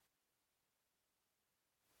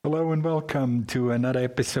Hello and welcome to another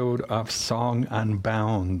episode of Song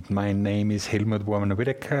Unbound. My name is Helmut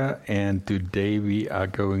Worman-Whitaker, and today we are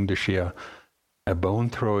going to share a bone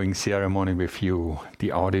throwing ceremony with you, the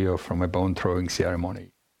audio from a bone throwing ceremony.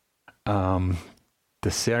 The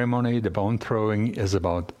ceremony, the bone throwing, is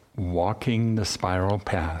about walking the spiral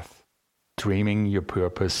path, dreaming your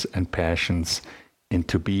purpose and passions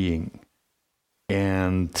into being.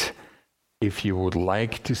 And if you would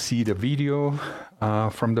like to see the video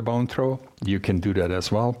from the bone throw, you can do that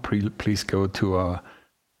as well. Please go to our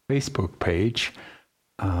Facebook page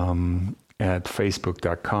at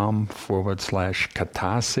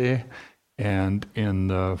facebook.com/Katase. And in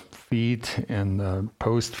the feed, in the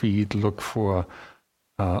post feed, look for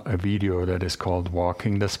a video that is called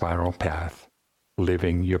Walking the Spiral Path,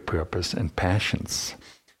 Living Your Purpose and Passions.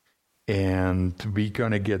 And we're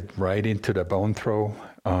going to get right into the bone throw.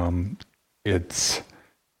 It's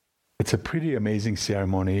a pretty amazing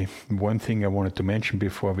ceremony. One thing I wanted to mention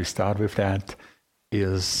before we start with that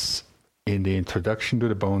is in the introduction to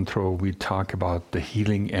the bone throw, we talk about the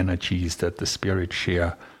healing energies that the spirits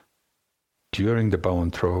share during the bone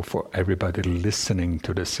throw for everybody listening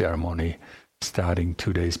to the ceremony, starting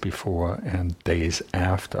 2 days before and days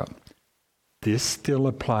after. This still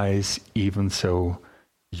applies even so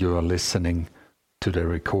you're listening to the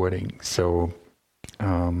recording. So,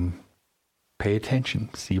 pay attention,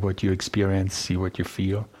 see what you experience, see what you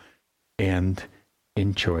feel, and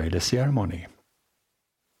enjoy the ceremony.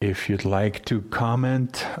 If you'd like to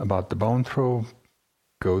comment about the bone throw,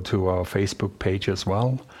 go to our Facebook page as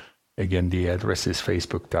well. Again, the address is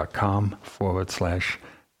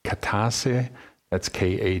facebook.com/Katase. That's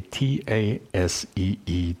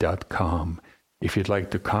KATASEE.com. If you'd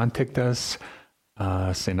like to contact us,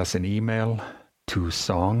 send us an email to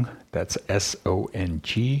song, that's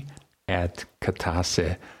SONG, at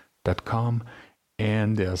katase.com,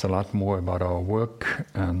 and there's a lot more about our work.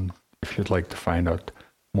 And if you'd like to find out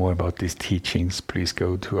more about these teachings, please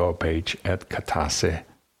go to our page at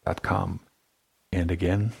katase.com. And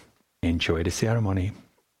again, enjoy the ceremony,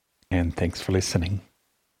 and thanks for listening.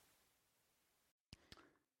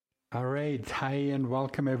 All right, hi and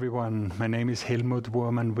welcome everyone. My name is Helmut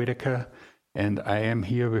Worman-Whitaker, and I am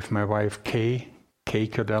here with my wife Kay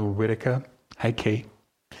Cordell-Whitaker. Hi, Kay.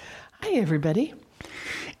 Hi, everybody.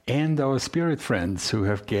 And our spirit friends who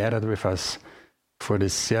have gathered with us for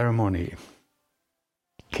this ceremony.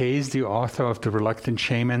 Kay is the author of The Reluctant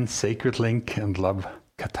Shaman, Sacred Link, and Love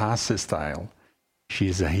Katase Style. She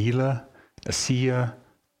is a healer, a seer,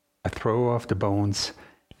 a thrower of the bones,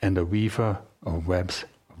 and a weaver of webs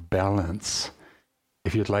of balance.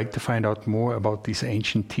 If you'd like to find out more about these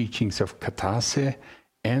ancient teachings of Katase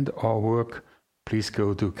and our work, please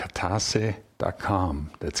go to katase.com.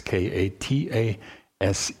 That's KATASEE.com.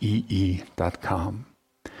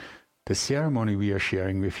 The ceremony we are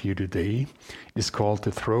sharing with you today is called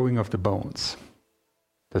the Throwing of the Bones.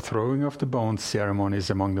 The Throwing of the Bones ceremony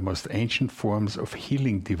is among the most ancient forms of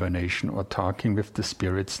healing divination or talking with the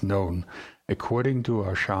spirits known, according to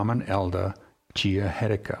our shaman elder, Gia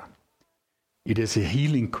Hedeka. It is a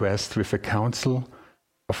healing quest with a council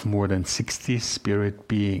of more than 60 spirit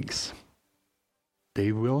beings.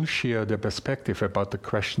 They will share their perspective about the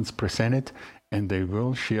questions presented, and they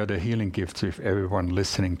will share their healing gifts with everyone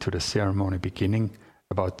listening to the ceremony, beginning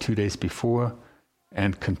about 2 days before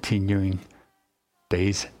and continuing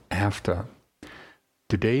days after.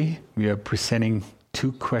 Today, we are presenting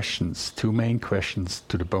two main questions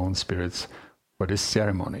to the bone spirits for this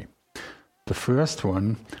ceremony. The first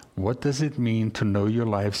one, what does it mean to know your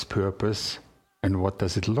life's purpose, and what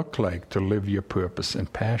does it look like to live your purpose and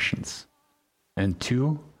passions? And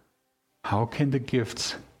two, how can the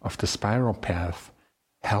gifts of the spiral path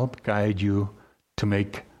help guide you to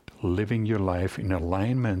make living your life in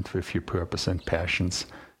alignment with your purpose and passions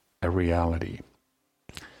a reality?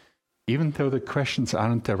 Even though the questions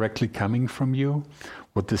aren't directly coming from you,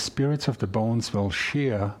 what the spirits of the bones will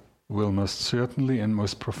share will most certainly and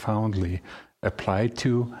most profoundly apply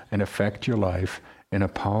to and affect your life in a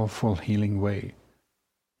powerful healing way.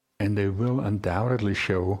 And they will undoubtedly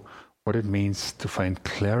show what it means to find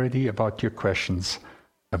clarity about your questions,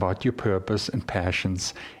 about your purpose and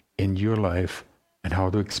passions in your life, and how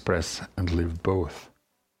to express and live both.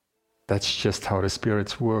 That's just how the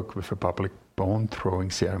spirits work with a public bone throwing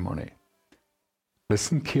ceremony.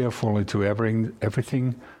 Listen carefully to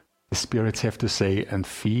everything the spirits have to say and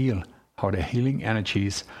feel how the healing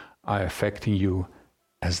energies are affecting you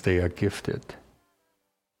as they are gifted.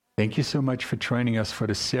 Thank you so much for joining us for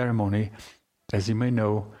the ceremony. As you may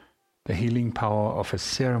know, the healing power of a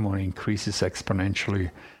ceremony increases exponentially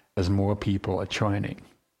as more people are joining.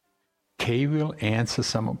 Kay will answer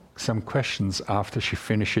some questions after she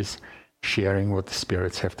finishes sharing what the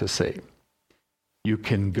spirits have to say. You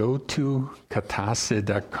can go to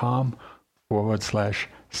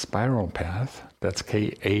katase.com/spiral path. That's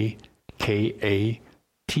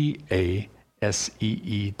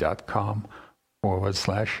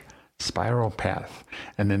KAKATASEE.com/spiral path.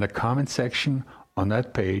 And in the comment section on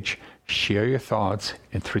that page, share your thoughts,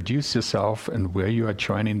 introduce yourself and where you are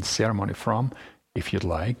joining the ceremony from, if you'd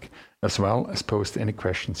like, as well as post any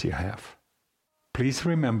questions you have. Please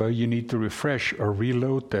remember you need to refresh or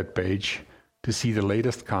reload that page to see the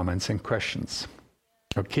latest comments and questions.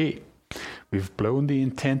 Okay, we've blown the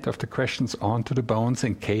intent of the questions onto the bones,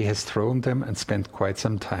 and Kay has thrown them and spent quite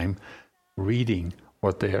some time reading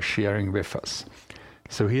what they are sharing with us.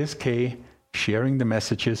 So here's Kay sharing the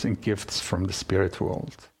messages and gifts from the spirit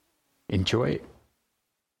world. Enjoy.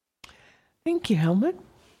 Thank you, Helmut.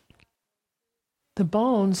 The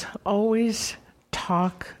bones always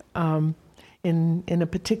talk in a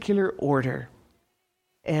particular order,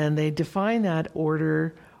 and they define that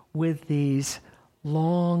order with these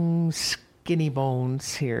long, skinny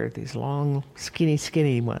bones here, these long,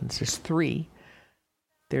 skinny ones. There's 3.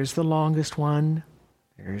 There's the longest one,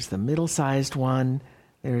 there's the middle-sized one,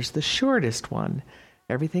 there's the shortest one.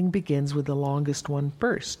 Everything begins with the longest one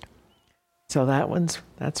first. So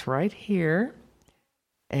that's right here,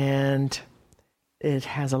 and it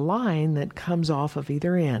has a line that comes off of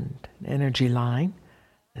either end, an energy line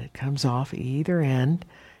that comes off either end,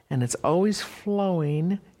 and it's always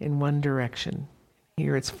flowing in one direction.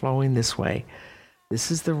 Here it's flowing this way.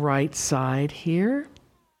 This is the right side here.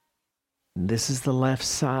 This is the left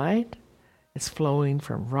side. It's flowing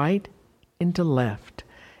from right into left,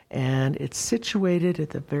 and it's situated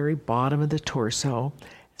at the very bottom of the torso.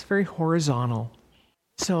 It's very horizontal.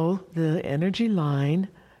 So the energy line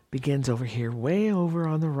begins over here, way over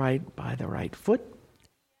on the right by the right foot.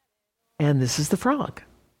 And this is the frog.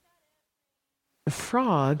 The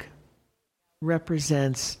frog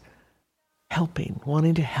represents helping,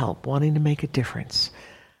 wanting to help, wanting to make a difference.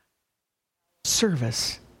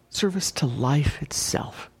 Service to life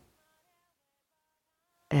itself.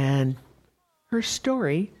 And her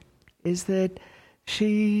story is that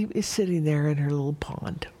she is sitting there in her little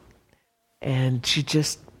pond, and she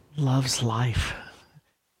just loves life.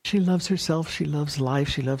 She loves herself, she loves life,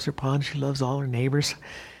 she loves her pond, she loves all her neighbors.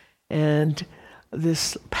 And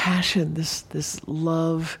this passion, this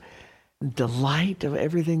love, delight of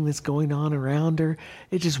everything that's going on around her,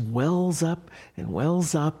 it just wells up,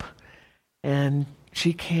 and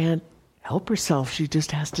she can't help herself. She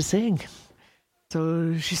just has to sing.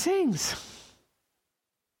 So she sings.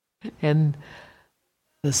 And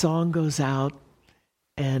the song goes out,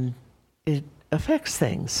 and it affects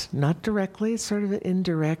things. Not directly, it's sort of an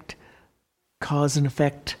indirect cause and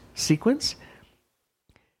effect sequence.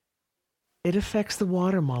 It affects the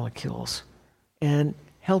water molecules and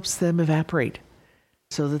helps them evaporate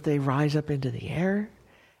so that they rise up into the air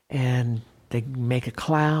and they make a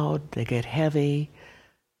cloud, they get heavy,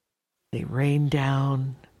 they rain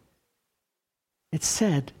down. It's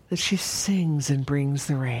said that she sings and brings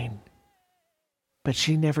the rain, but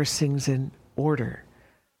she never sings in order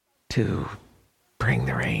to bring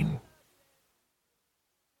the rain.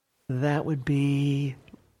 That would be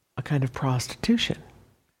a kind of prostitution.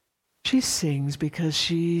 She sings because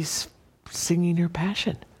she's singing her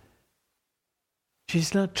passion.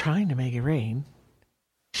 She's not trying to make it rain.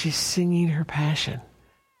 She's singing her passion.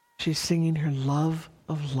 She's singing her love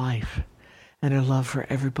of life and her love for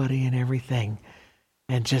everybody and everything,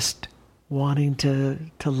 and just wanting to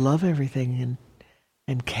love everything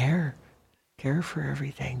and care for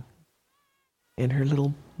everything in her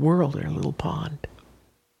little world, her little pond.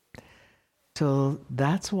 So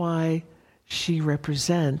that's why she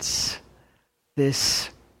represents this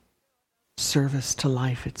service to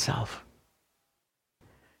life itself.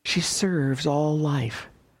 She serves all life.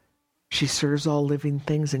 She serves all living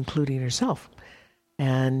things, including herself,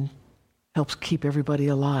 and helps keep everybody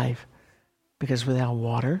alive, because without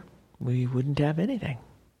water, we wouldn't have anything.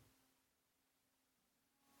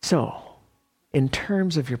 So, in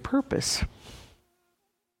terms of your purpose,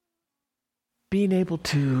 being able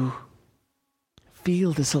to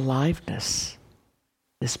feel this aliveness,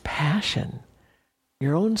 this passion,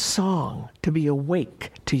 your own song, to be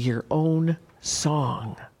awake to your own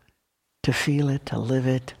song, to feel it, to live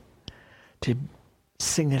it, to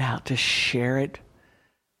sing it out, to share it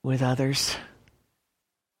with others,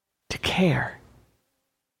 to care.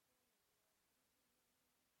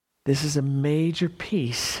 This is a major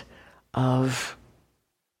piece of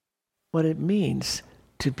what it means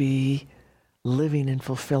to be living and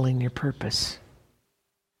fulfilling your purpose.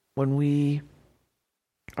 when we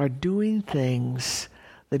are doing things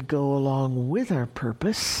that go along with our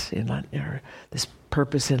purpose, this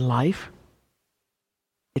purpose in life,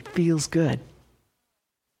 it feels good.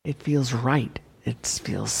 It feels right. It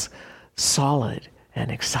feels solid and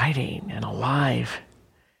exciting and alive.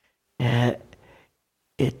 And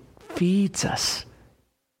it feeds us.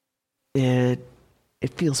 It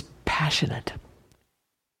feels passionate,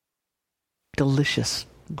 delicious,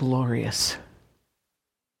 glorious.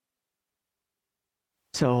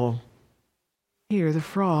 So here the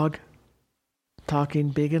frog, talking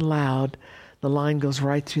big and loud, the line goes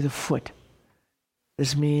right through the foot.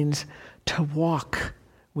 This means to walk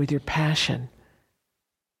with your passion.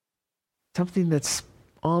 Something that's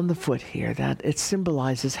on the foot here, that it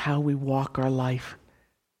symbolizes how we walk our life.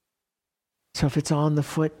 So if it's on the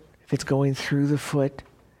foot, if it's going through the foot,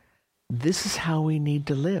 this is how we need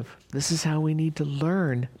to live. This is how we need to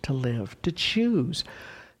learn to live, to choose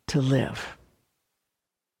to live.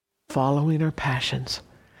 Following our passions.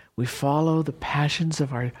 We follow the passions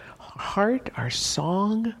of our heart, our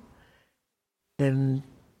song, then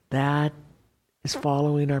that is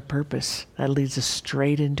following our purpose. That leads us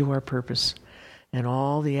straight into our purpose and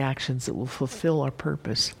all the actions that will fulfill our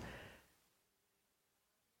purpose.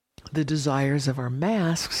 The desires of our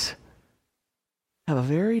masks have a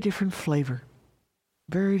very different flavor,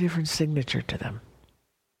 very different signature to them.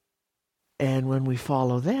 And when we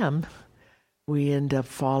follow them, we end up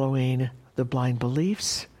following the blind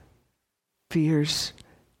beliefs, fears,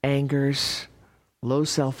 angers, low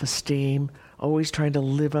self-esteem, always trying to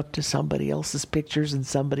live up to somebody else's pictures and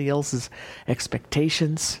somebody else's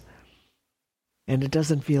expectations. And it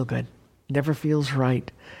doesn't feel good. Never feels right.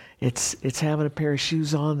 It's having a pair of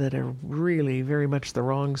shoes on that are really very much the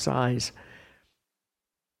wrong size.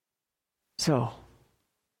 So,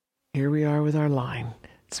 here we are with our line.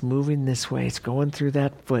 It's moving this way. It's going through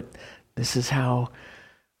that foot. This is how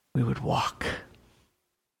we would walk.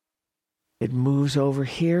 It moves over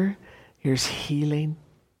here. Here's healing.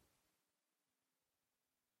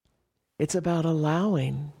 It's about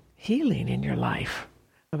allowing healing in your life,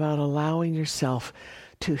 about allowing yourself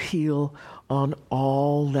to heal on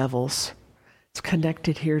all levels. It's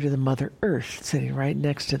connected here to the Mother Earth, sitting right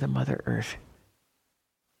next to the Mother Earth.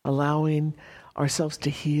 Allowing ourselves to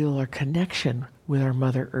heal our connection with our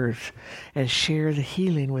Mother Earth and share the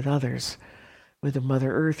healing with others, with the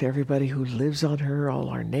Mother Earth, everybody who lives on her, all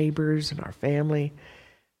our neighbors and our family.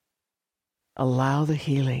 Allow the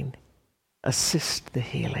healing. Assist the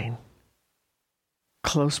healing.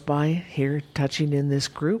 Close by here, touching in this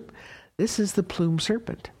group, this is the plume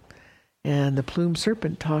serpent. And the plume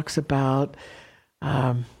serpent talks about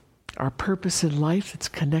our purpose in life. It's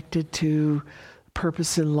connected to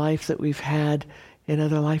purpose in life that we've had in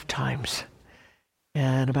other lifetimes,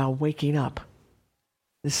 and about waking up.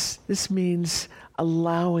 This means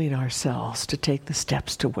allowing ourselves to take the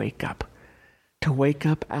steps to wake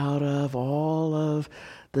up out of all of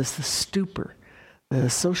the stupor, the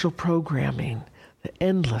social programming, the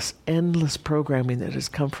endless programming that has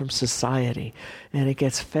come from society, and it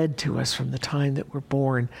gets fed to us from the time that we're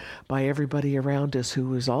born by everybody around us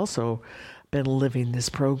who has also been living this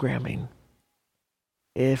programming.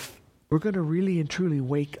 If we're going to really and truly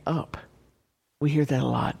wake up, we hear that a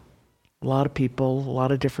lot. A lot of people, a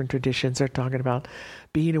lot of different traditions are talking about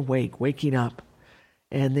being awake, waking up,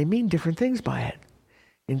 and they mean different things by it.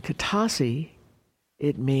 In Katasi,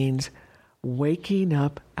 it means waking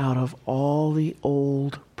up out of all the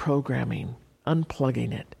old programming,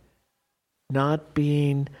 unplugging it, not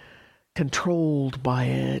being controlled by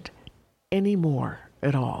it anymore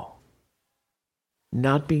at all,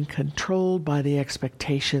 not being controlled by the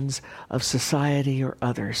expectations of society or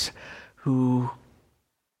others who,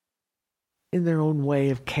 in their own way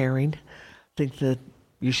of caring, think that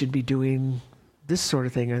you should be doing this sort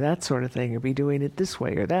of thing or that sort of thing, or be doing it this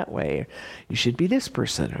way or that way. You should be this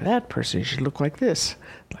person or that person. You should look like this,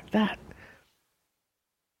 like that.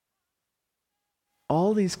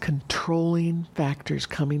 All these controlling factors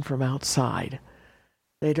coming from outside,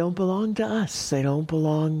 they don't belong to us. They don't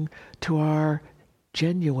belong to our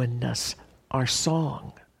genuineness, our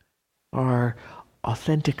song, our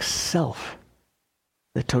authentic self,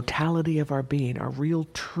 the totality of our being, our real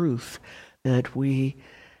truth that we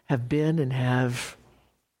have been and have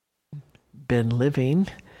been living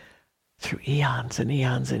through eons and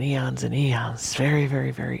eons and eons and eons. Very,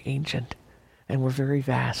 very, very ancient. And we're very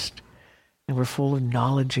vast. And we're full of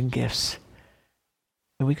knowledge and gifts.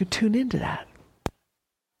 And we could tune into that.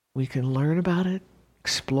 We can learn about it,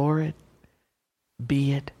 explore it,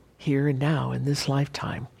 be it here and now in this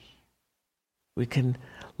lifetime. We can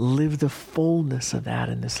live the fullness of that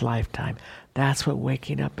in this lifetime. That's what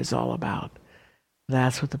waking up is all about.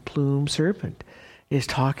 That's what the plume serpent is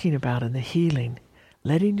talking about in the healing.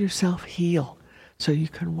 Letting yourself heal so you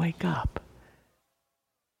can wake up.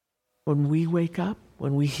 When we wake up,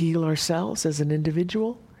 when we heal ourselves as an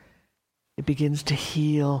individual, it begins to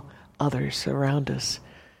heal others around us.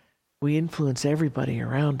 We influence everybody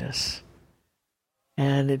around us.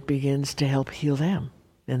 And it begins to help heal them.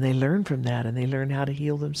 And they learn from that, and they learn how to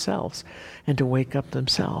heal themselves and to wake up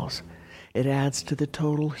themselves. It adds to the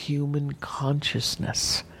total human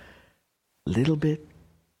consciousness. Little bit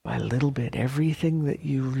by little bit, everything that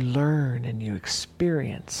you learn and you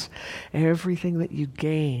experience, everything that you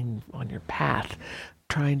gain on your path,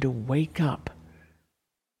 trying to wake up,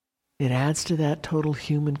 it adds to that total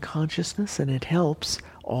human consciousness, and it helps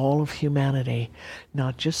all of humanity,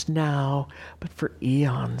 not just now, but for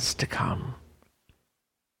eons to come.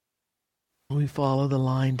 We follow the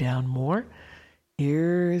line down more.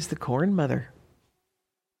 Here is the Corn Mother.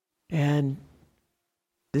 And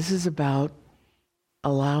this is about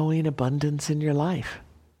allowing abundance in your life.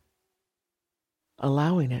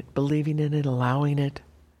 Allowing it, believing in it, allowing it.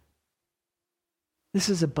 This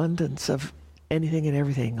is abundance of anything and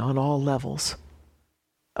everything on all levels.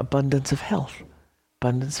 Abundance of health,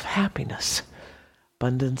 abundance of happiness,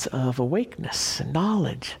 abundance of awakeness and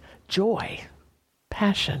knowledge, joy,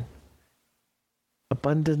 passion,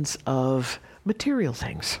 abundance of material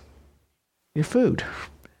things, your food,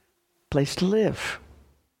 place to live,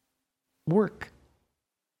 work.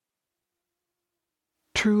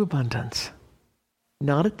 True abundance,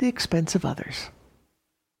 not at the expense of others.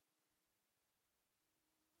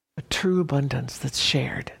 A true abundance that's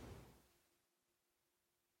shared.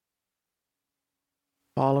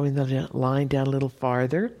 Following the line down a little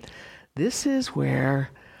farther, this is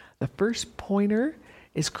where the first pointer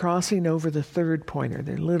is crossing over the third pointer.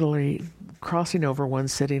 They're literally crossing over, one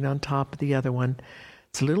sitting on top of the other one.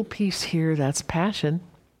 It's a little piece here, that's passion.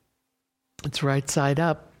 It's right side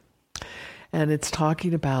up. And it's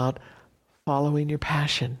talking about following your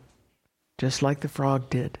passion, just like the frog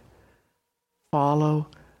did. Follow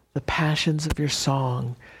the passions of your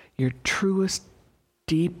song, your truest,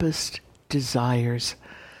 deepest desires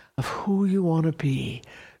of who you want to be,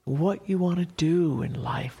 what you want to do in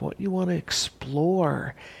life, what you want to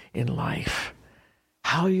explore in life,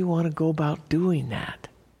 how you want to go about doing that.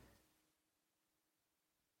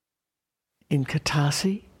 In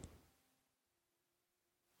Katasi,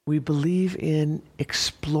 we believe in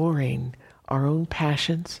exploring our own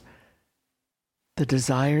passions, the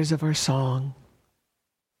desires of our song,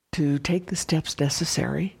 to take the steps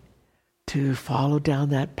necessary to follow down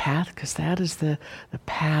that path, because that is the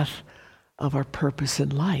path of our purpose in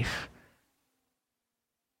life.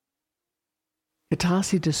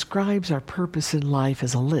 Katasi describes our purpose in life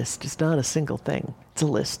as a list. It's not a single thing. It's a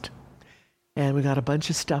list. And we got a bunch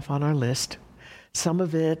of stuff on our list. Some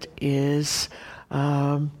of it is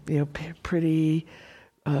pretty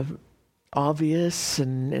obvious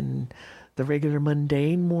and the regular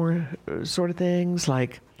mundane more sort of things,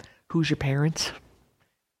 like who's your parents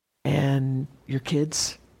and your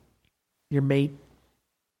kids, your mate.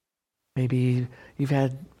 Maybe you've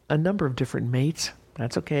had a number of different mates.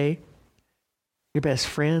 That's okay. Your best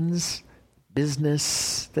friends,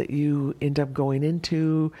 business that you end up going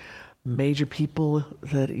into, major people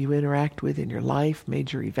that you interact with in your life,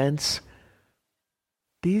 major events.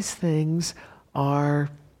 These things are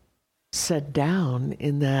set down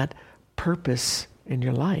in that purpose in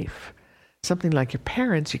your life. Something like your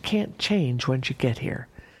parents, you can't change once you get here.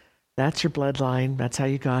 That's your bloodline. That's how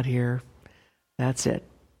you got here. That's it.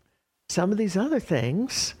 Some of these other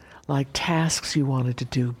things, like tasks you wanted to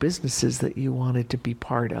do, businesses that you wanted to be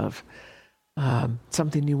part of,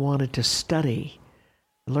 something you wanted to study,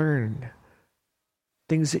 learn,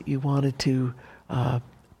 things that you wanted to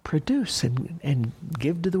produce and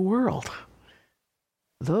give to the world.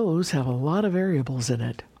 Those have a lot of variables in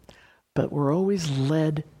it, but we're always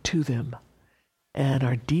led to them. And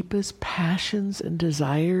our deepest passions and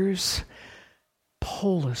desires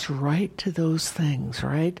pull us right to those things,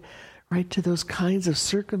 right to those kinds of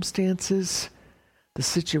circumstances, the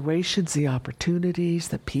situations, the opportunities,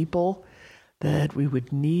 the people that we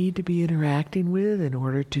would need to be interacting with in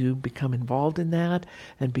order to become involved in that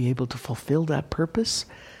and be able to fulfill that purpose.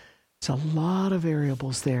 It's a lot of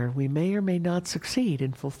variables there. We may or may not succeed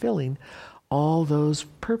in fulfilling all those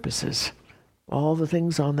purposes, all the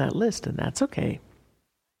things on that list, and that's okay.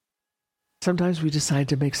 Sometimes we decide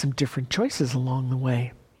to make some different choices along the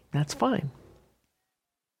way. That's fine.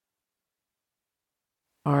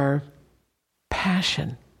 Our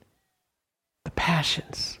passion, the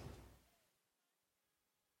passions,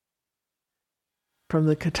 From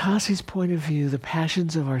the Katasi's point of view, the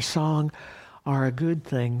passions of our song are a good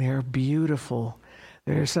thing. They're beautiful.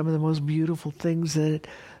 They're some of the most beautiful things that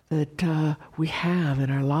we have in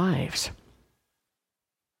our lives.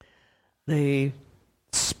 They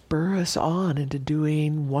spur us on into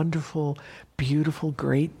doing wonderful, beautiful,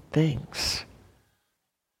 great things.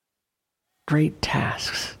 Great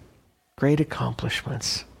tasks, great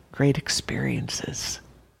accomplishments, great experiences.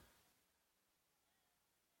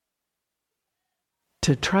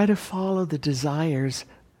 To try to follow the desires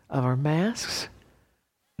of our masks,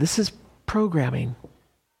 this is programming.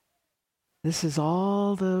 This is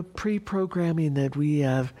all the pre-programming that we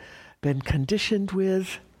have been conditioned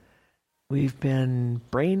with, we've been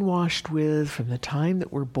brainwashed with from the time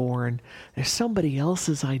that we're born. There's somebody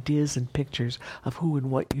else's ideas and pictures of who and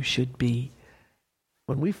what you should be.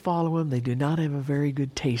 When we follow them, they do not have a very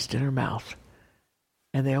good taste in our mouth.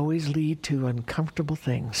 And they always lead to uncomfortable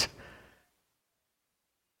things.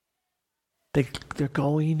 They're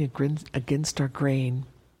going against our grain.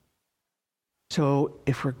 So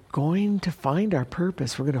if we're going to find our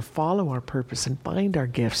purpose, we're going to follow our purpose and find our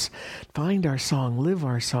gifts, find our song, live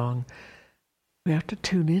our song, we have to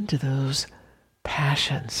tune into those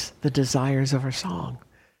passions, the desires of our song,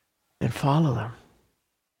 and follow them.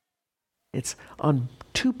 It's on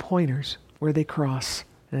 2 pointers where they cross,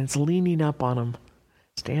 and it's leaning up on them,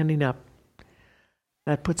 standing up.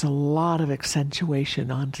 That puts a lot of accentuation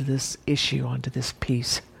onto this issue, onto this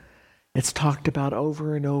piece. It's talked about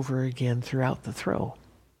over and over again throughout the throw.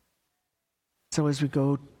 So as we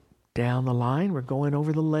go down the line, we're going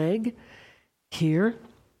over the leg. Here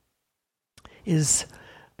is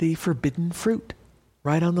the forbidden fruit,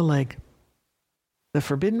 right on the leg. The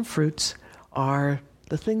forbidden fruits are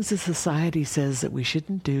the things that society says that we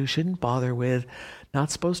shouldn't do, shouldn't bother with, not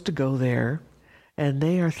supposed to go there. And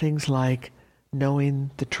they are things like knowing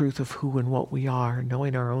the truth of who and what we are,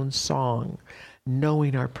 knowing our own song,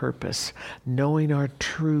 knowing our purpose, knowing our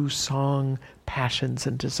true song passions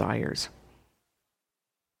and desires.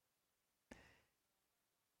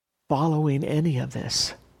 Following any of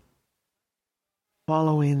this,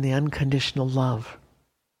 following the unconditional love,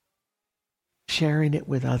 sharing it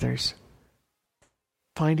with others,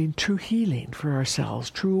 finding true healing for ourselves,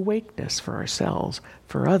 true awakeness for ourselves,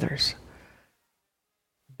 for others.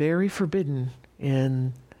 Very forbidden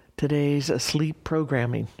in today's asleep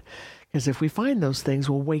programming. Because if we find those things,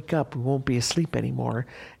 we'll wake up, we won't be asleep anymore,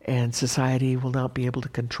 and society will not be able to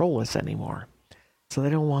control us anymore. So they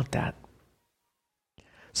don't want that.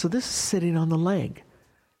 So this is sitting on the leg.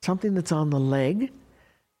 Something that's on the leg,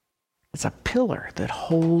 it's a pillar that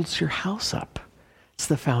holds your house up. It's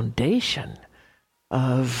the foundation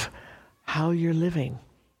of how you're living.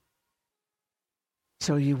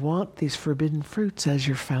 So you want these forbidden fruits as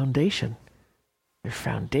your foundation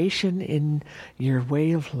in your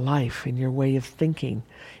way of life, in your way of thinking,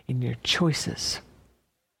 in your choices.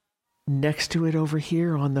 Next to it over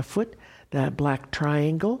here on the foot, that black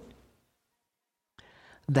triangle,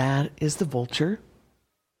 that is the vulture.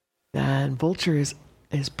 And vulture is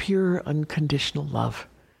pure unconditional love.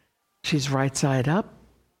 She's right side up,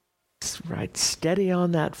 right steady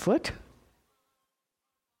on that foot.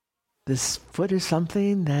 This foot is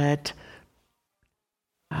something that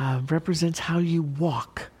represents how you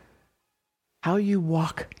walk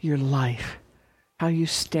your life, how you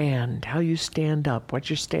stand up, what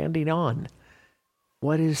you're standing on.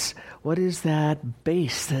 What is that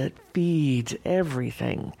base that feeds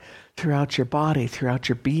everything throughout your body, throughout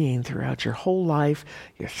your being, throughout your whole life,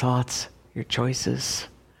 your thoughts, your choices,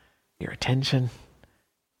 your attention.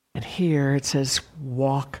 And here it says,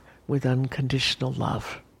 walk with unconditional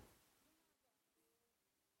love.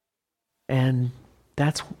 And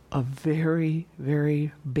that's a very,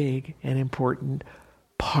 very big and important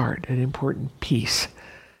part, an important piece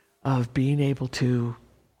of being able to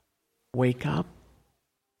wake up,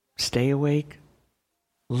 stay awake,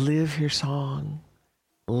 live your song,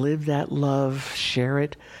 live that love, share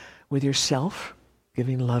it with yourself,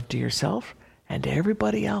 giving love to yourself and to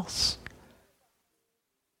everybody else.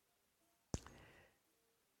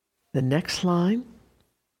 The next line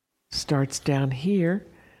starts down here,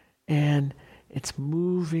 and it's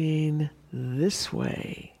moving this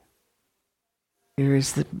way. Here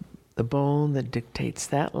is the bone that dictates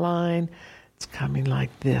that line. It's coming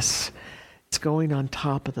like this. It's going on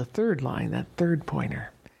top of the third line, that third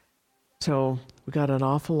pointer. So we got an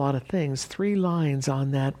awful lot of things. 3 lines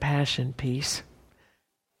on that passion piece.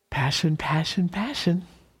 Passion, passion, passion.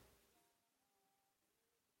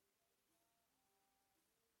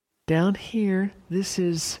 Down here, this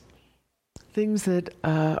is things that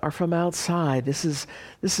are from outside. This is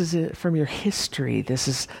from your history. This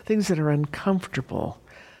is things that are uncomfortable,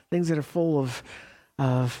 things that are full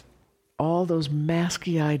of all those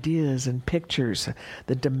masky ideas and pictures,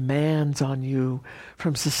 the demands on you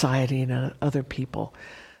from society and other people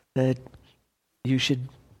that you should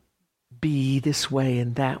be this way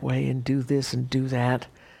and that way and do this and do that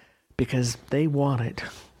because they want it.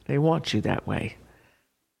 They want you that way.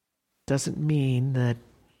 Doesn't mean that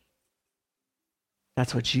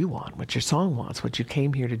that's what you want, what your song wants, what you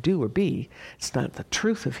came here to do or be. It's not the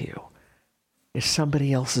truth of you. It's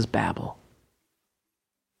somebody else's babble.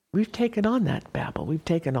 We've taken on that babble. We've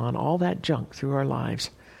taken on all that junk through our lives.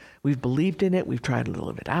 We've believed in it. We've tried to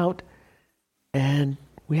live it out. And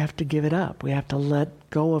we have to give it up. We have to let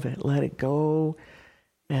go of it. Let it go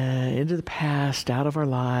into the past, out of our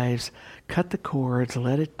lives. Cut the cords.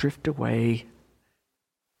 Let it drift away.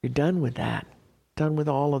 You're done with that. Done with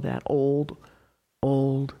all of that old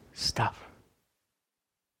stuff.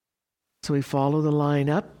 So we follow the line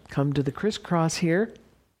up, come to the crisscross here.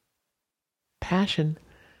 Passion.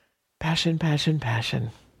 Passion, passion, passion.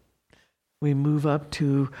 We move up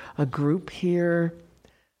to a group here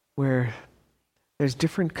where there's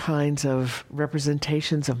different kinds of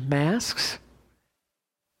representations of masks,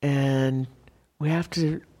 and we have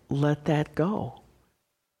to let that go.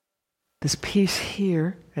 This piece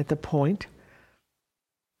here at the point,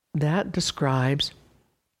 that describes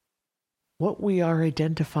what we are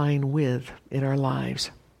identifying with in our lives.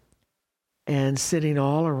 And sitting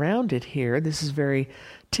all around it here, this is very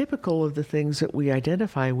typical of the things that we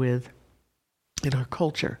identify with in our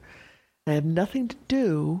culture. They have nothing to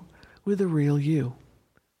do with the real you.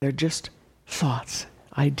 They're just thoughts,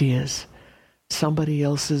 ideas, somebody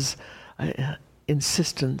else's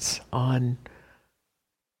insistence on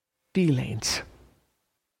feelings,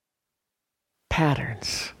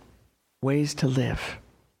 patterns, ways to live.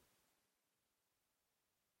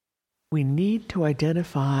 We need to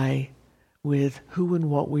identify with who and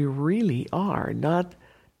what we really are, not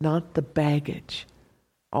the baggage.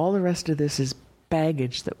 All the rest of this is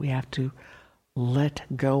baggage that we have to let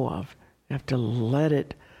go of. We have to let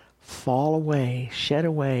it fall away, shed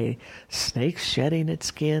away. Snakes shedding its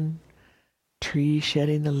skin, trees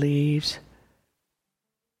shedding the leaves.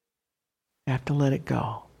 We have to let it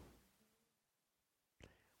go.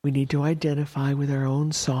 We need to identify with our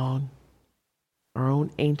own song, our own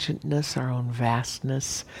ancientness, our own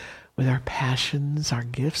vastness, with our passions, our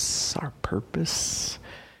gifts, our purpose.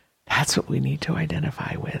 That's what we need to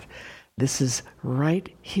identify with. This is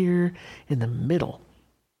right here in the middle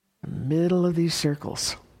of these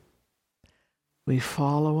circles. We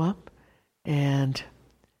follow up, and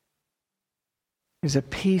there's a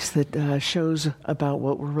piece that shows about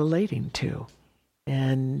what we're relating to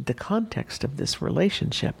and the context of this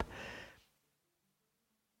relationship.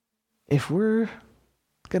 If we're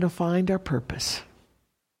going to find our purpose,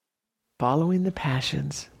 following the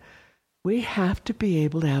passions, we have to be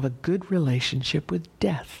able to have a good relationship with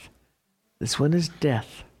death. This one is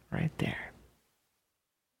death right there.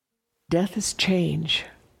 Death is change.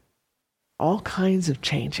 All kinds of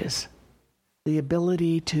changes. The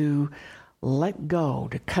ability to let go,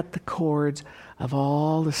 to cut the cords of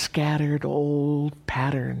all the scattered old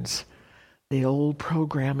patterns, the old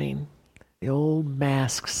programming, the old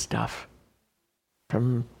mask stuff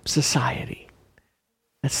from society.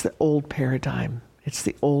 That's the old paradigm. It's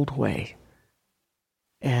the old way.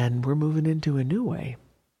 And we're moving into a new way.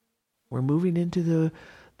 We're moving into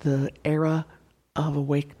the era of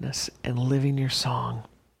awakeness and living your song.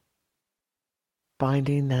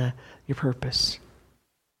 Finding your purpose.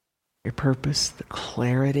 Your purpose, the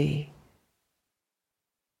clarity,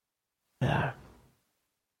 the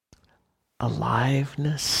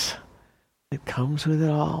aliveness that comes with it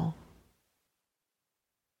all.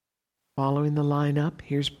 Following the line up,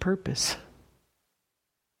 here's purpose.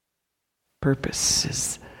 Purpose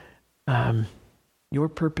is your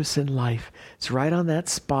purpose in life. It's right on that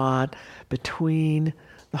spot between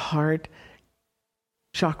the heart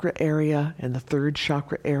chakra area and the third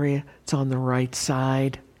chakra area. It's on the right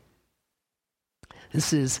side.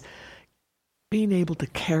 This is being able to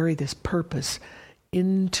carry this purpose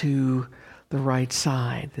into the right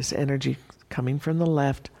side. This energy coming from the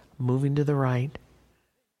left, moving to the right.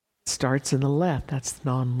 It starts in the left. That's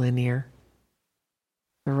non-linear.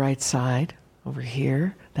 The right side over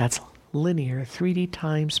here, that's linear, 3D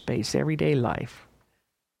time, space, everyday life.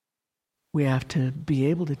 We have to be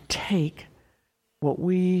able to take what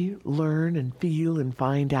we learn and feel and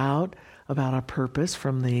find out about our purpose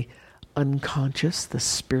from the unconscious, the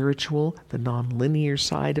spiritual, the non-linear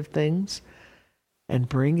side of things, and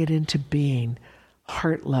bring it into being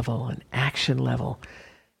heart level and action level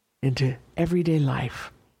into everyday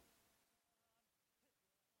life.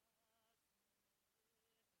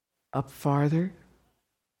 Up farther,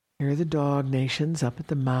 here are the dog nations up at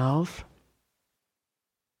the mouth.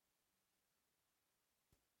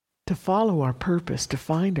 To follow our purpose, to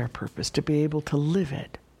find our purpose, to be able to live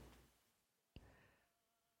it,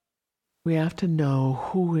 we have to know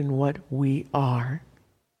who and what we are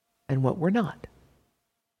and what we're not.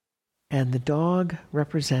 And the dog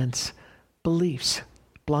represents beliefs,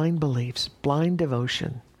 blind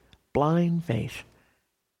devotion, blind faith.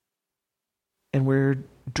 And we're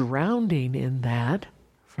drowning in that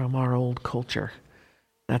from our old culture.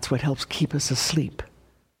 That's what helps keep us asleep.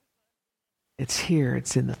 It's here,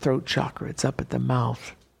 it's in the throat chakra, it's up at the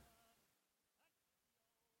mouth.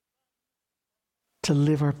 To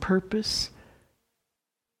live our purpose,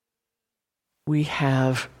 we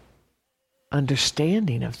have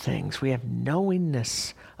understanding of things. We have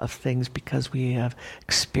knowingness of things because we have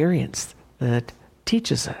experience that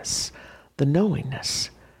teaches us the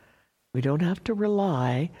knowingness. We don't have to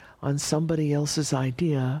rely on somebody else's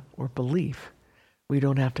idea or belief. We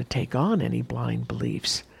don't have to take on any blind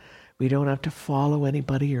beliefs. We don't have to follow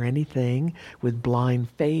anybody or anything with blind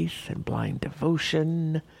faith and blind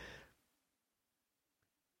devotion.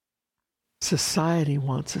 Society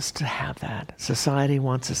wants us to have that. Society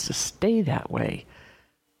wants us to stay that way,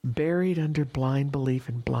 buried under blind belief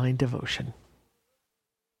and blind devotion,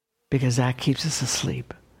 because that keeps us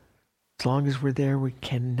asleep. As long as we're there, we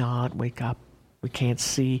cannot wake up. We can't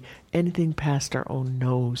see anything past our own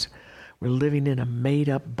nose. We're living in a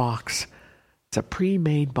made-up box. It's a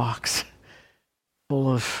pre-made box full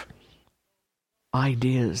of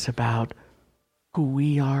ideas about who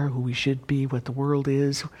we are, who we should be, what the world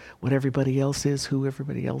is, what everybody else is, who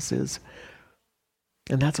everybody else is.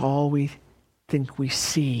 And that's all we think we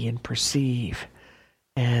see and perceive.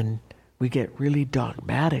 And we get really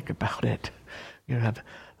dogmatic about it.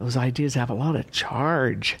 Those ideas have a lot of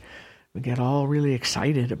charge. We get all really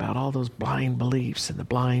excited about all those blind beliefs and the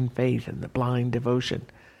blind faith and the blind devotion.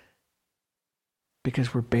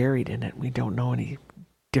 Because we're buried in it. We don't know any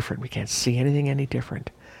different. We can't see anything any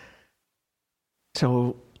different.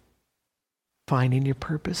 So, finding your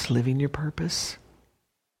purpose, living your purpose,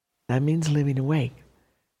 that means living awake.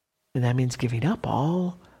 And that means giving up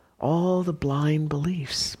all the blind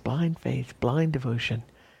beliefs, blind faith, blind devotion,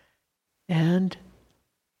 and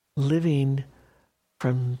living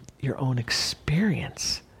from your own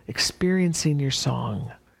experience, experiencing your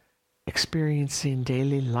song, experiencing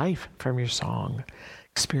daily life from your song,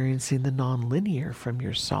 experiencing the nonlinear from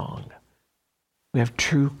your song. We have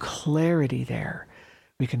true clarity there.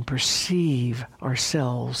 We can perceive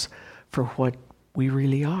ourselves for what we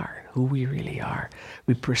really are, who we really are.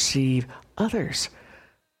 We perceive others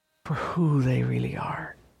for who they really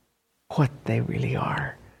are, what they really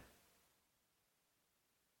are.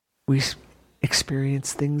 We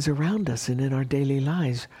experience things around us and in our daily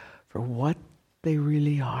lives for what they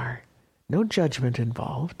really are. No judgment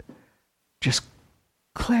involved, just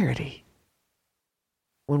clarity.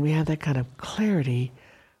 When we have that kind of clarity,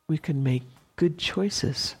 we can make good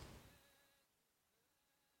choices.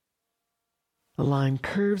 The line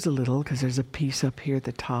curves a little because there's a piece up here at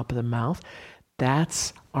the top of the mouth.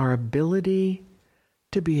 That's our ability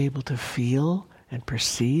to be able to feel and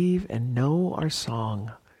perceive and know our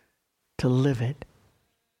song, to live it,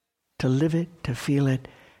 to feel it,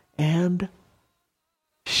 and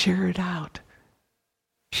share it out.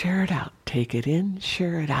 Share it out. Take it in,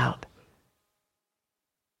 share it out.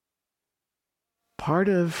 Part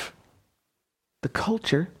of the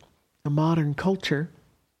culture, the modern culture,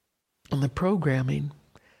 and the programming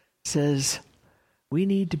says we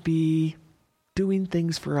need to be doing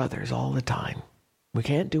things for others all the time. We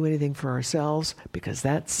can't do anything for ourselves because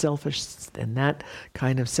that's selfish, and that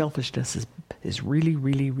kind of selfishness is really,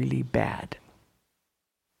 really, really bad.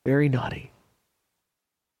 Very naughty.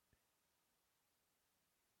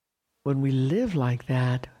 When we live like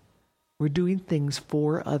that, we're doing things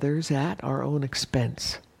for others at our own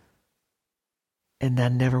expense. And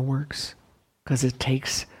that never works because it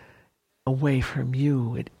takes away from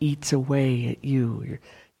you. It eats away at you. You're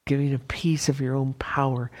giving a piece of your own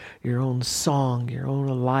power, your own song, your own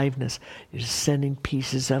aliveness. You're sending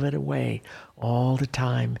pieces of it away all the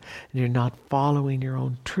time. And you're not following your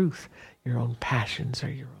own truth, your own passions,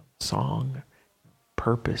 or your own song,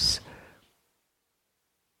 purpose.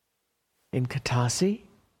 In Katasi,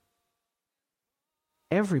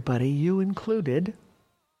 everybody, you included,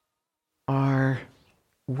 are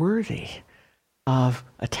worthy of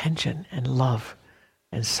attention and love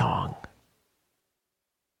and song.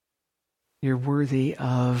 You're worthy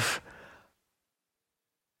of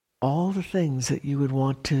all the things that you would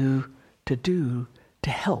want to do to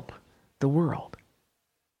help the world.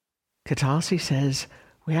 Katasi says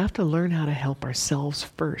we have to learn how to help ourselves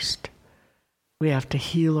first. We have to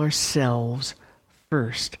heal ourselves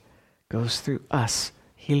first. Goes through us,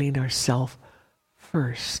 healing ourselves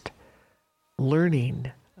first.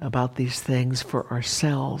 Learning about these things for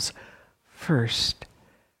ourselves first.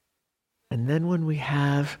 And then when we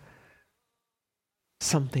have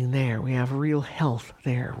something there, we have real health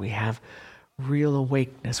there, we have real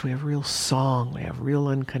awakeness, we have real song, we have real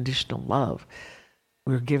unconditional love.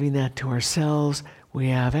 We're giving that to ourselves. We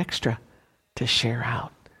have extra to share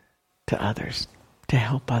out to others, to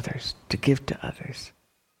help others, to give to others.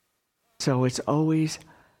 So it's always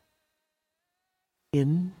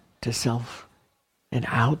in to self and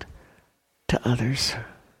out to others.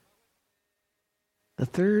 The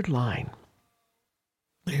third line,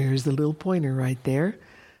 there's the little pointer right there,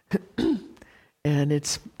 and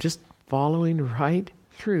it's just following right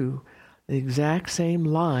through the exact same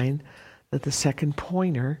line that the second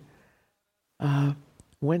pointer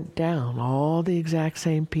went down, all the exact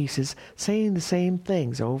same pieces, saying the same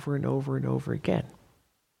things over and over and over again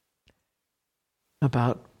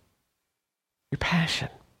about your passion,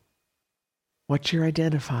 what you're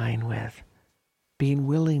identifying with, being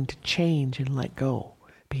willing to change and let go,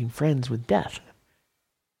 being friends with death,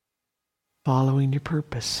 following your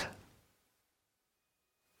purpose.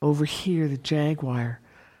 Over here, the jaguar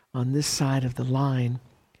on this side of the line,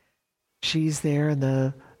 she's there in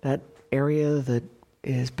that area that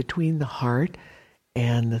is between the heart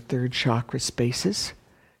and the third chakra spaces.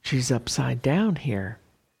 She's upside down here.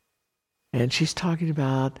 And she's talking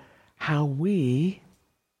about how we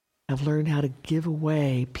have learned how to give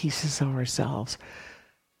away pieces of ourselves,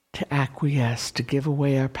 to acquiesce, to give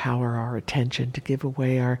away our power, our attention, to give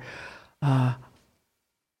away our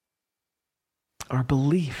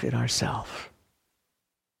belief in ourselves.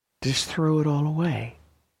 Just throw it all away.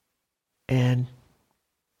 And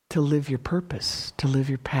to live your purpose, to live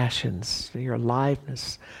your passions, your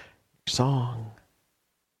aliveness, your song.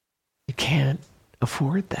 You can't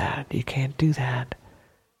afford that. You can't do that.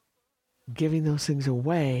 Giving those things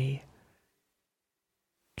away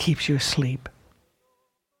keeps you asleep,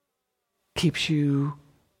 keeps you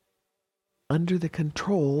under the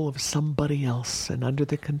control of somebody else and under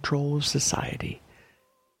the control of society.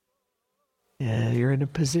 You're in a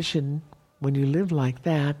position when you live like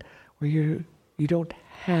that where you don't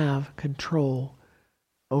have control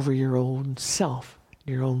over your own self,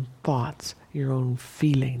 your own thoughts, your own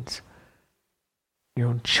feelings, your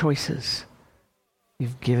own choices.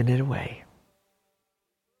 You've given it away.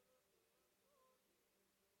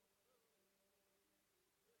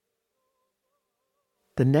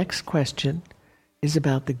 The next question is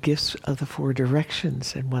about the gifts of the four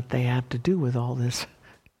directions and what they have to do with all this.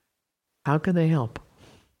 How can they help?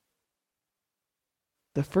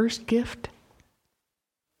 The first gift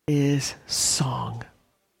is song.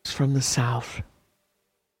 It's from the south.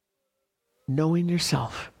 Knowing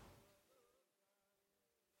yourself.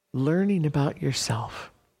 Learning about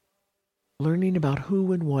yourself. Learning about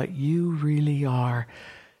who and what you really are.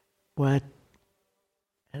 What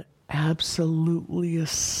an absolutely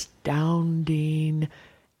astounding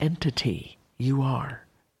entity you are.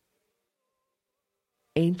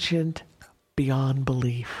 Ancient beyond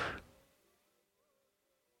belief.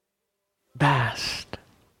 Vast.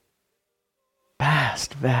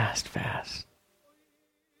 Vast, vast, vast.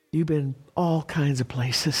 You've been all kinds of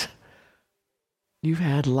places. You've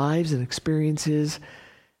had lives and experiences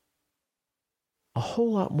a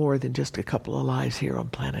whole lot more than just a couple of lives here on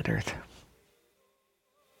planet Earth.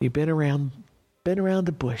 You've been around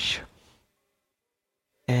the bush.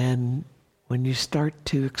 And when you start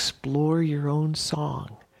to explore your own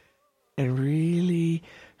song and really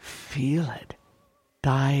feel it,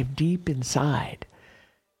 dive deep inside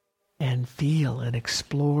and feel and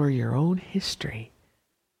explore your own history,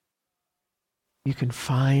 you can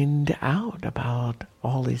find out about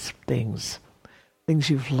all these things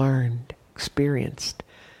you've learned, experienced,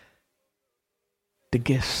 the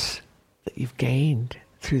gifts that you've gained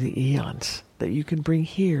through the eons that you can bring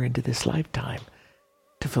here into this lifetime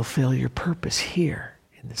to fulfill your purpose here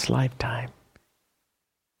in this lifetime.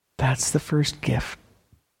 That's the first gift.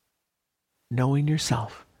 Knowing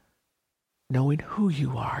yourself, knowing who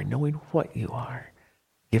you are, knowing what you are.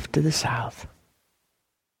 Gift to the south.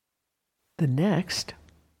 The next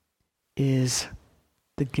is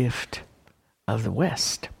the gift of the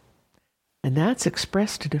west. And that's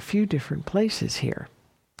expressed in a few different places here.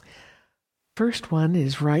 First one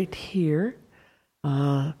is right here,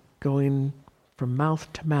 going from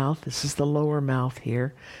mouth to mouth. This is the lower mouth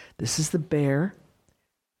here. This is the bear.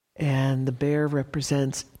 And the bear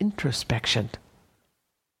represents introspection.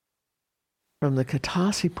 From the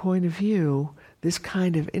Katasi point of view, this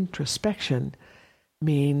kind of introspection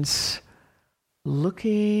means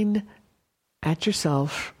looking at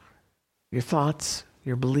yourself, your thoughts,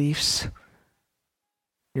 your beliefs,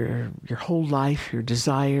 your whole life, your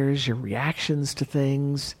desires, your reactions to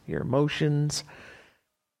things, your emotions,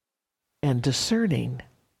 and discerning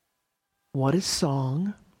what is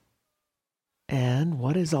song and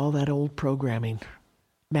what is all that old programming,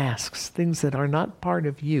 masks, things that are not part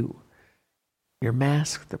of you. Your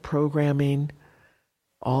mask, the programming,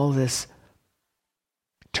 all this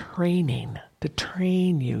training to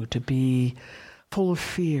train you to be full of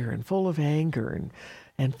fear and full of anger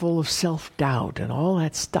and full of self-doubt and all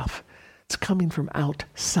that stuff. It's coming from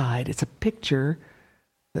outside. It's a picture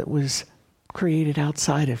that was created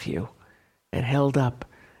outside of you and held up.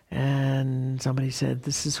 And somebody said,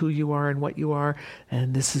 this is who you are and what you are,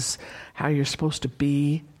 and this is how you're supposed to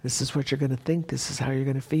be. This is what you're going to think. This is how you're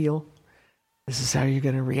going to feel. This is how you're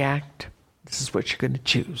going to react. This is what you're going to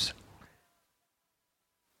choose.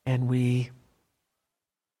 And we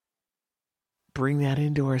bring that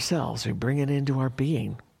into ourselves. We bring it into our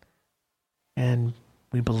being. And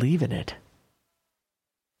we believe in it.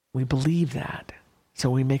 We believe that. So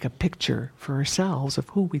we make a picture for ourselves of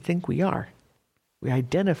who we think we are. We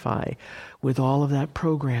identify with all of that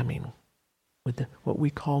programming, with what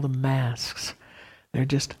we call the masks. They're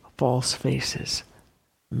just false faces.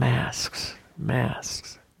 Masks,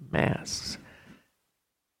 masks, masks.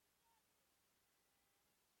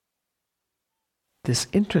 This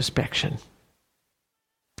introspection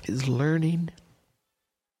is learning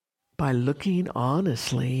by looking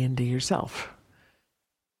honestly into yourself.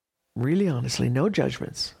 Really honestly, no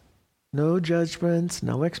judgments. No judgments,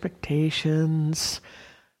 no expectations,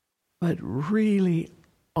 but really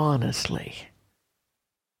honestly.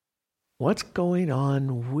 What's going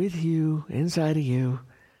on with you, inside of you,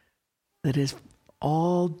 that is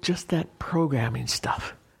all just that programming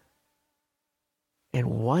stuff? And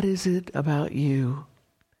what is it about you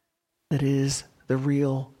that is the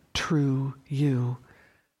real, true you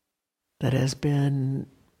that has been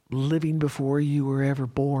living before you were ever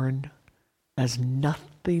born, has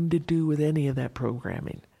nothing to do with any of that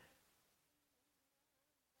programming?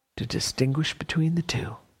 To distinguish between the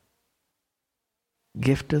two.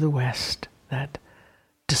 Gift of the West, that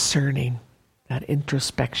discerning, that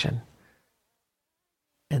introspection.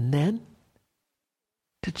 And then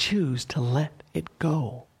to choose to let it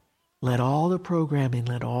go. Let all the programming,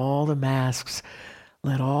 let all the masks,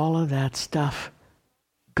 let all of that stuff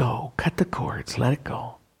go. Cut the cords, let it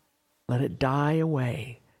go. Let it die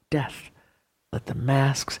away. Death. Let the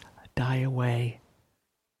masks die away.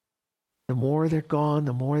 The more they're gone,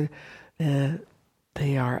 the more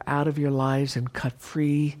they are out of your lives and cut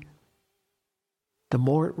free, the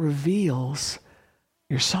more it reveals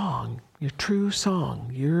your song, your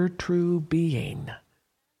true being,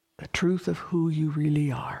 the truth of who you really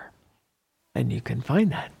are. And you can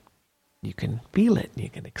find that. You can feel it. You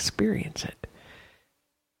can experience it.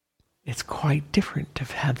 It's quite different to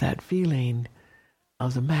have that feeling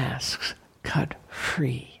of the masks cut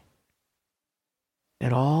free.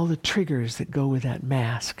 And all the triggers that go with that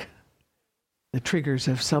mask, the triggers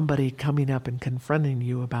of somebody coming up and confronting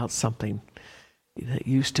you about something that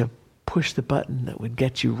used to push the button that would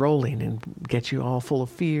get you rolling and get you all full of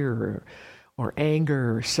fear or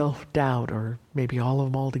anger or self-doubt, or maybe all of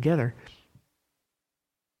them all together,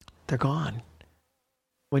 they're gone.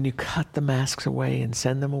 When you cut the masks away and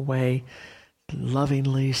send them away,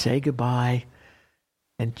 lovingly say goodbye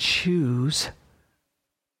and choose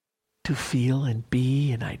to feel and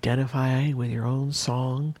be and identify with your own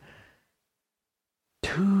song.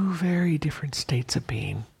 Two very different states of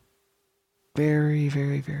being. Very,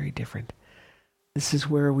 very, very different. This is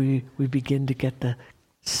where we begin to get the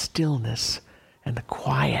stillness and the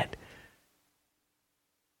quiet.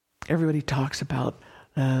 Everybody talks about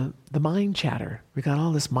the mind chatter. We got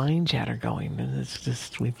all this mind chatter going, and it's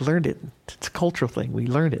just, we've learned it. It's a cultural thing. We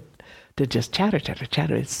learned it to just chatter.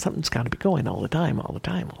 Something's got to be going all the time.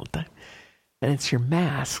 And it's your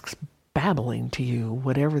masks babbling to you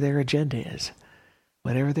whatever their agenda is,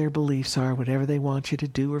 whatever their beliefs are, whatever they want you to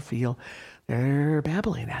do or feel. They're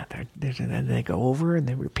babbling at. And they go over and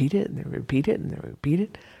they repeat it and they repeat it and they repeat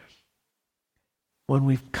it. When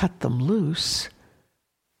we've cut them loose,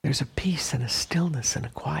 there's a peace and a stillness and a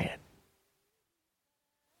quiet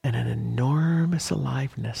and an enormous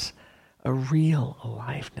aliveness, a real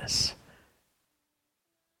aliveness.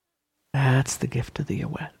 That's the gift of the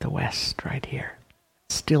West right here.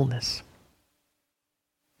 Stillness.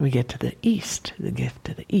 We get to the East, the gift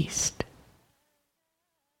of the East.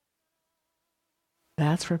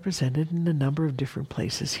 that's represented in a number of different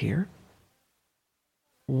places here.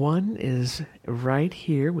 One is right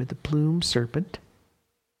here with the plumed serpent.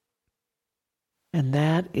 And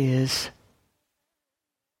that is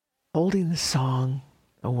holding the song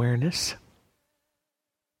awareness.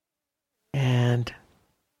 And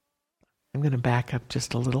I'm going to back up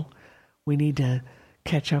just a little. We need to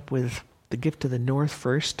catch up with the gift of the north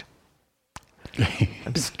first.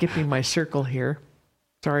 I'm skipping my circle here.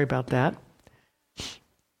 Sorry about that.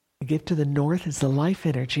 The gift to the north is the life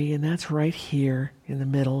energy, and that's right here in the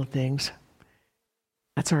middle of things.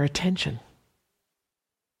 That's our attention.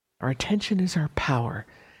 Our attention is our power,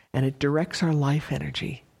 and it directs our life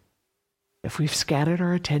energy. If we've scattered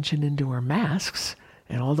our attention into our masks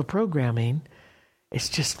and all the programming, it's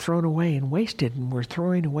just thrown away and wasted, and we're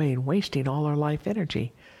throwing away and wasting all our life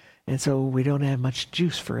energy. And so we don't have much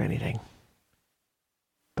juice for anything.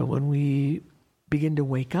 But when we begin to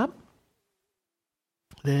wake up,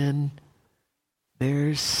 then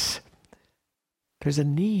there's a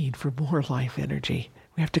need for more life energy.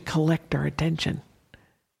 We have to collect our attention.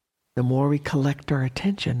 The more we collect our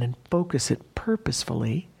attention and focus it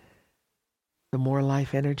purposefully, the more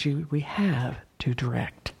life energy we have to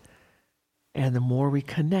direct. And the more we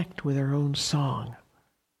connect with our own song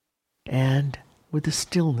and with the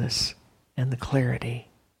stillness and the clarity.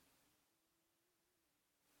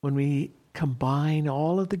 When we combine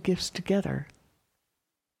all of the gifts together,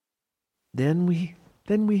 then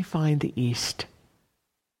we find the East.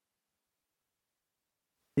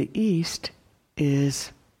 The East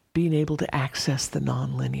is being able to access the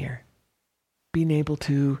nonlinear, being able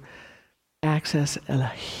to access a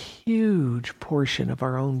huge portion of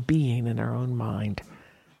our own being and our own mind.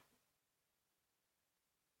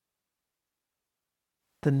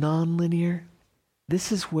 The nonlinear,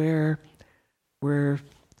 this is where we're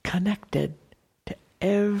connected to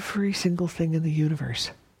every single thing in the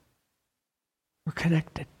universe. We're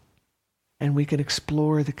connected, and we can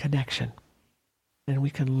explore the connection, and we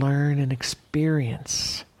can learn and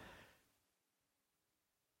experience.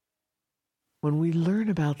 When we learn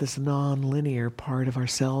about this non-linear part of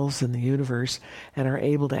ourselves and the universe and are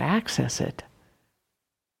able to access it,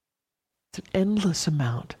 it's an endless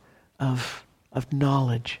amount of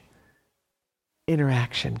knowledge,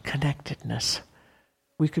 interaction, connectedness.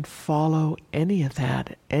 We could follow any of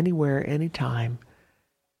that, anywhere, anytime.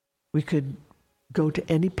 We could go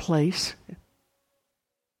to any place,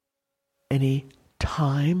 any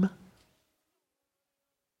time.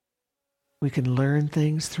 We can learn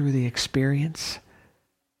things through the experience.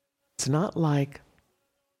 It's not like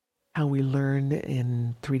how we learn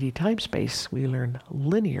in 3D time-space. We learn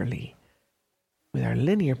linearly with our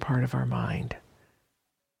linear part of our mind.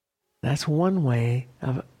 That's one way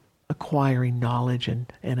of acquiring knowledge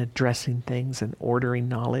and addressing things and ordering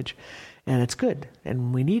knowledge. And it's good,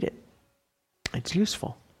 and we need it. It's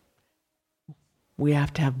useful. We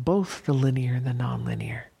have to have both the linear and the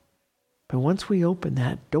nonlinear. But once we open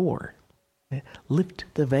that door, lift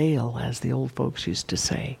the veil, as the old folks used to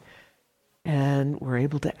say, and we're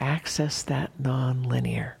able to access that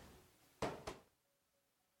nonlinear.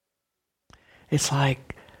 It's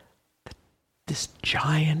like this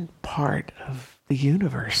giant part of the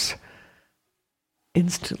universe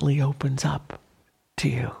instantly opens up to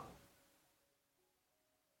you.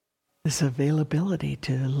 This availability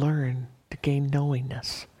to learn, to gain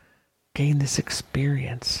knowingness, gain this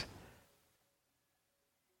experience.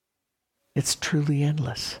 It's truly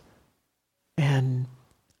endless. And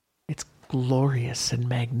it's glorious and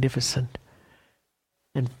magnificent.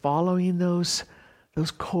 And following those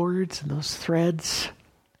cords and those threads,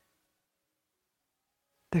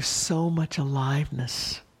 there's so much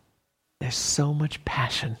aliveness. There's so much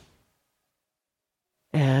passion.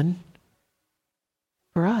 And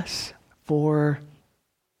for us, for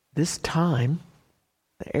this time,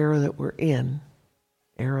 the era that we're in,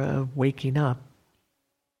 era of waking up,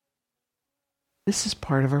 this is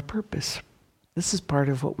part of our purpose. This is part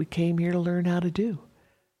of what we came here to learn how to do.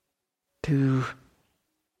 To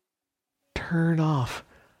turn off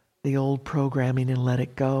the old programming and let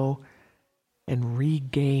it go and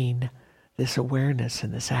regain this awareness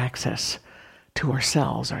and this access to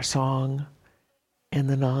ourselves, our song, and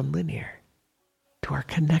the nonlinear, to our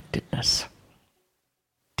connectedness.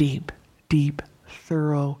 Deep, deep,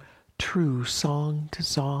 thorough, true song to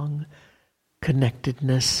song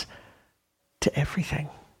connectedness to everything.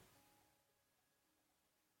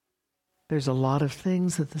 There's a lot of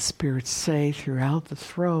things that the spirits say throughout the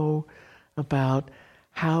throw about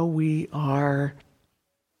how we are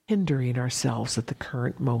hindering ourselves at the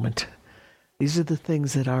current moment. These are the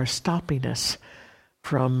things that are stopping us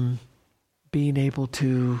from being able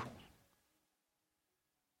to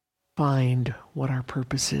find what our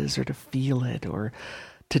purpose is, or to feel it, or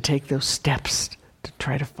to take those steps to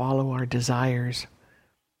try to follow our desires.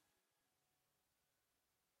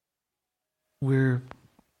 We're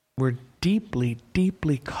deeply,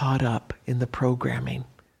 deeply caught up in the programming.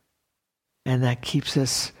 And that keeps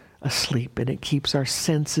us asleep, and it keeps our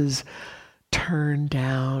senses turned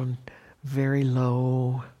down very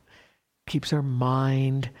low, keeps our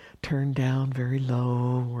mind turned down very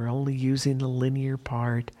low. We're only using the linear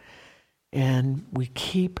part, and we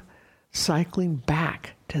keep cycling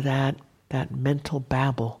back to that mental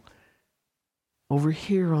babble. Over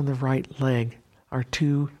here on the right leg are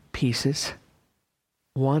two pieces.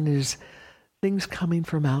 One is things coming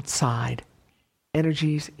from outside,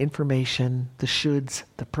 energies, information, the shoulds,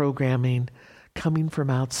 the programming coming from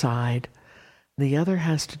outside. The other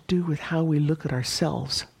has to do with how we look at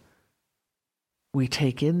ourselves. We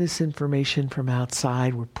take in this information from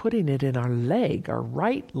outside, we're putting it in our leg, our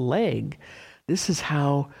right leg. This is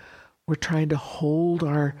how we're trying to hold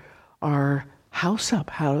our house up,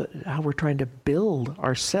 how we're trying to build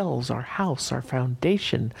ourselves, our house, our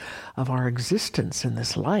foundation of our existence in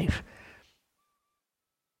this life.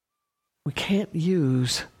 We can't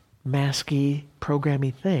use masky,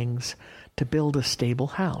 programmy things to build a stable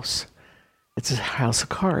house. It's a house of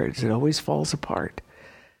cards. It always falls apart.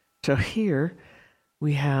 So here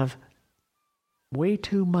we have way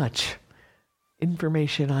too much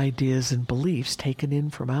information, ideas, and beliefs taken in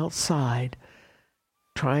from outside,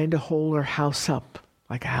 trying to hold our house up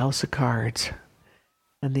like a house of cards.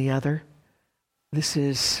 And the other, this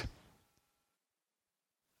is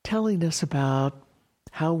telling us about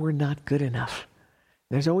how we're not good enough.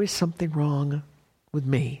 There's always something wrong with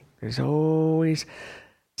me. There's always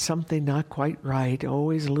something not quite right,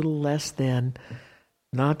 always a little less than,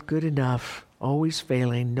 not good enough, always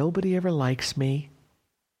failing. Nobody ever likes me.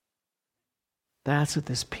 That's what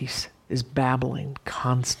this piece is babbling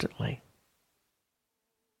constantly.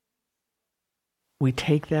 We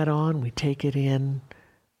take that on, we take it in,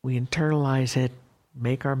 we internalize it,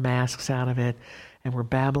 make our masks out of it, and we're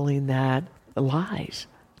babbling that lies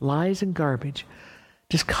and garbage,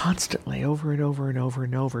 just constantly, over and over and over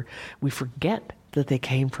and over. We forget that they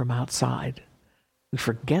came from outside. We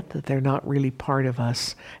forget that they're not really part of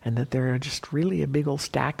us, and that they're just really a big old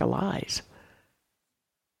stack of lies.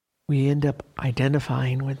 We end up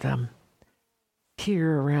identifying with them.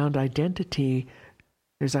 Here around identity,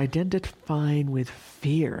 there's identifying with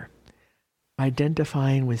fear,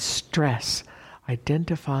 identifying with stress,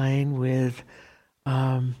 identifying with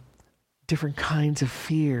different kinds of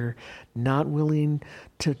fear, not willing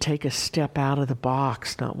to take a step out of the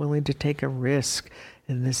box, not willing to take a risk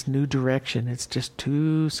in this new direction. It's just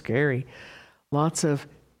too scary. Lots of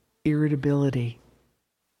irritability,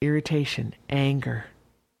 irritation, anger.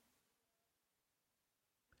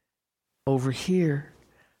 Over here,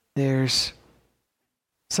 there's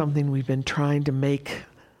something we've been trying to make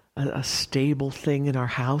a stable thing in our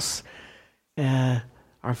house,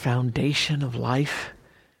 our foundation of life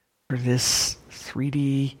for this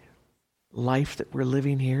 3D life that we're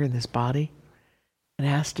living here in this body. It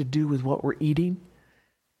has to do with what we're eating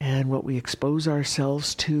and what we expose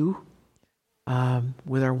ourselves to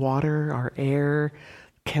with our water, our air,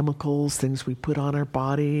 chemicals, things we put on our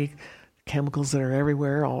body, chemicals that are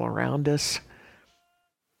everywhere all around us.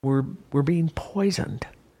 We're being poisoned,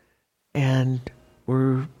 and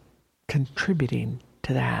we're contributing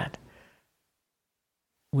to that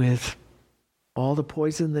with all the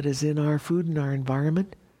poison that is in our food and our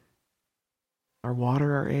environment, our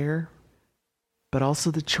water, our air, but also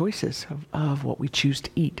the choices of what we choose to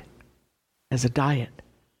eat as a diet.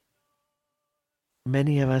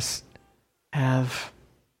 Many of us have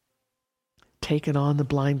taken on the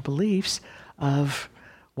blind beliefs of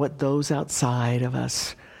what those outside of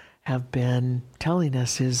us have been telling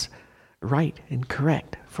us is right and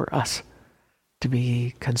correct for us to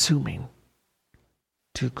be consuming,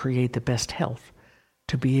 to create the best health,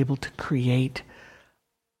 to be able to create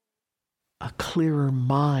a clearer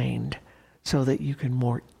mind so that you can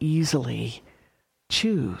more easily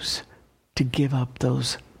choose to give up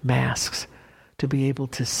those masks, to be able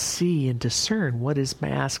to see and discern what is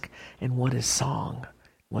mask and what is song,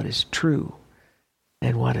 what is true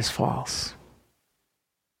and what is false.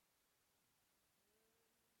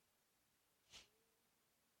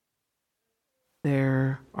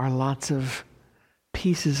 There are lots of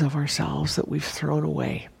pieces of ourselves that we've thrown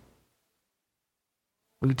away.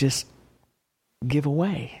 We just give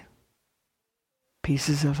away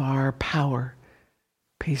pieces of our power,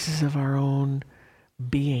 pieces of our own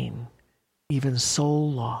being, even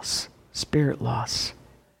soul loss, spirit loss.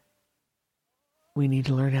 We need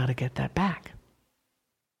to learn how to get that back.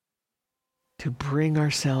 to bring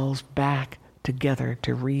ourselves back together,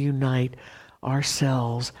 to reunite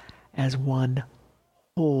ourselves as one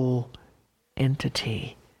whole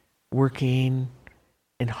entity, working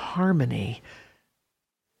in harmony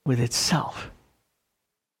with itself.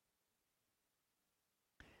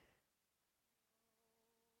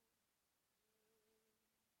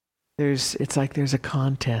 It's like there's a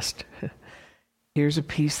contest. Here's a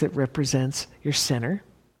piece that represents your center,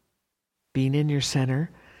 being in your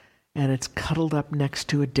center, and it's cuddled up next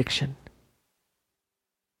to addiction.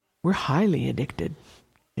 We're highly addicted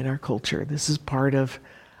in our culture. This is part of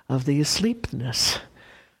the asleepness.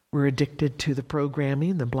 We're addicted to the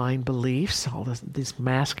programming, the blind beliefs, all this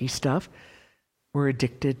masky stuff. We're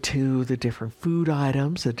addicted to the different food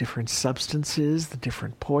items, the different substances, the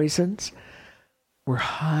different poisons. We're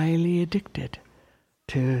highly addicted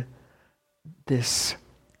to this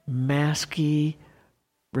masky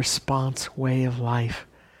response way of life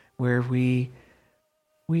where we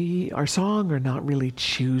our song are not really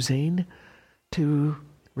choosing to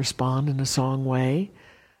respond in a song way.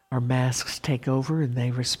 Our masks take over and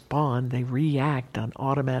they respond, they react on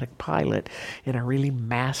automatic pilot in a really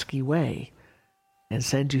masky way and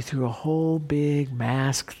send you through a whole big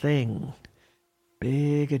mask thing,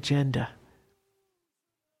 big agenda.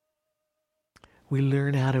 We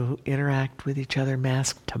learn how to interact with each other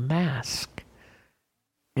mask to mask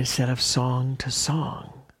instead of song to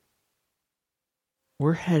song.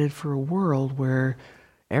 We're headed for a world where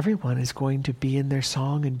everyone is going to be in their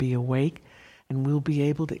song and be awake, and we'll be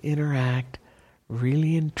able to interact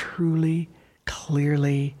really and truly,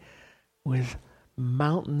 clearly, with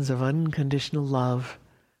mountains of unconditional love,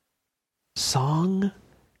 song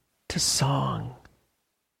to song,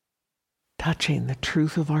 touching the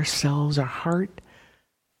truth of ourselves, our heart,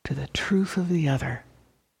 to the truth of the other,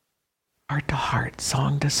 heart to heart,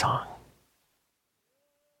 song to song.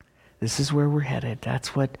 This is where we're headed.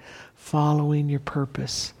 That's what following your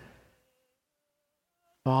purpose,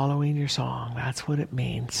 following your song, that's what it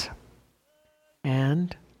means.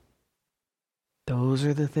 And those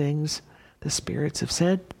are the things the spirits have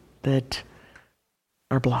said that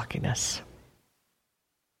are blocking us.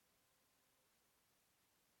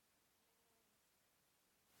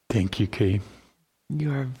 Thank you, Kay.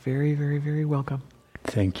 You are very, very, very welcome.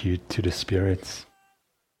 Thank you to the spirits.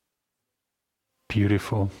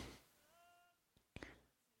 Beautiful.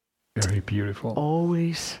 Very beautiful.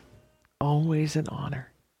 Always, always an honor.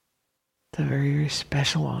 It's a very, very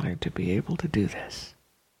special honor to be able to do this.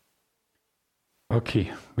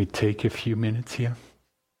 Okay, we take a few minutes here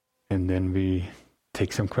and then we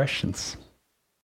take some questions.